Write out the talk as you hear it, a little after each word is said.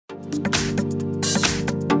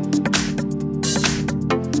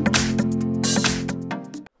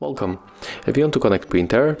Welcome. If you want to connect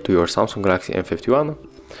printer to your Samsung Galaxy M51,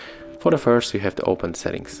 for the first you have to open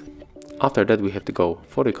settings. After that we have to go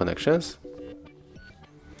for the connections,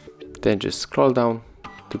 then just scroll down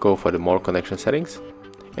to go for the more connection settings,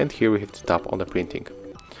 and here we have to tap on the printing.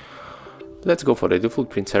 Let's go for the default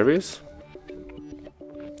print service,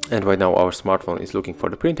 and right now our smartphone is looking for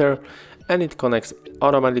the printer and it connects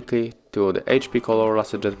automatically to the HP Color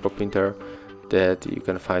LaserJet Pro printer that you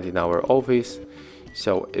can find in our office.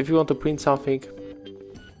 So if you want to print something,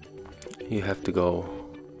 you have to go,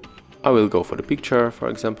 I will go for the picture for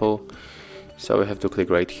example, so we have to click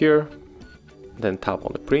right here, then tap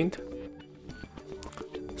on the print,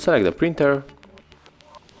 select the printer,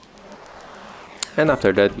 and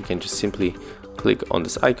after that you can just simply click on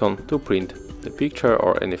this icon to print the picture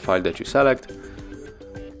or any file that you select.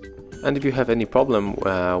 And if you have any problem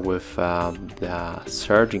with the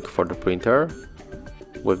searching for the printer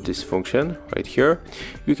with this function right here,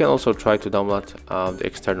 you can also try to download the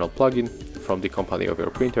external plugin from the company of your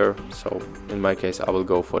printer. So in my case I will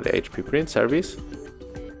go for the HP print service.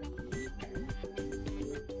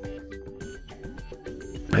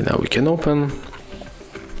 Right now we can open,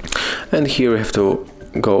 and here we have to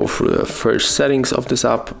go through the first settings of this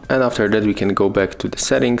app, and after that we can go back to the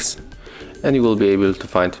settings and you will be able to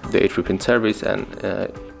find the HP print service, and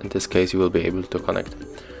in this case you will be able to connect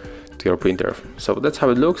to your printer. So that's how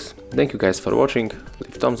it looks. Thank you guys for watching.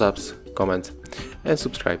 Leave thumbs ups, comments and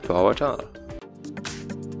subscribe to our channel.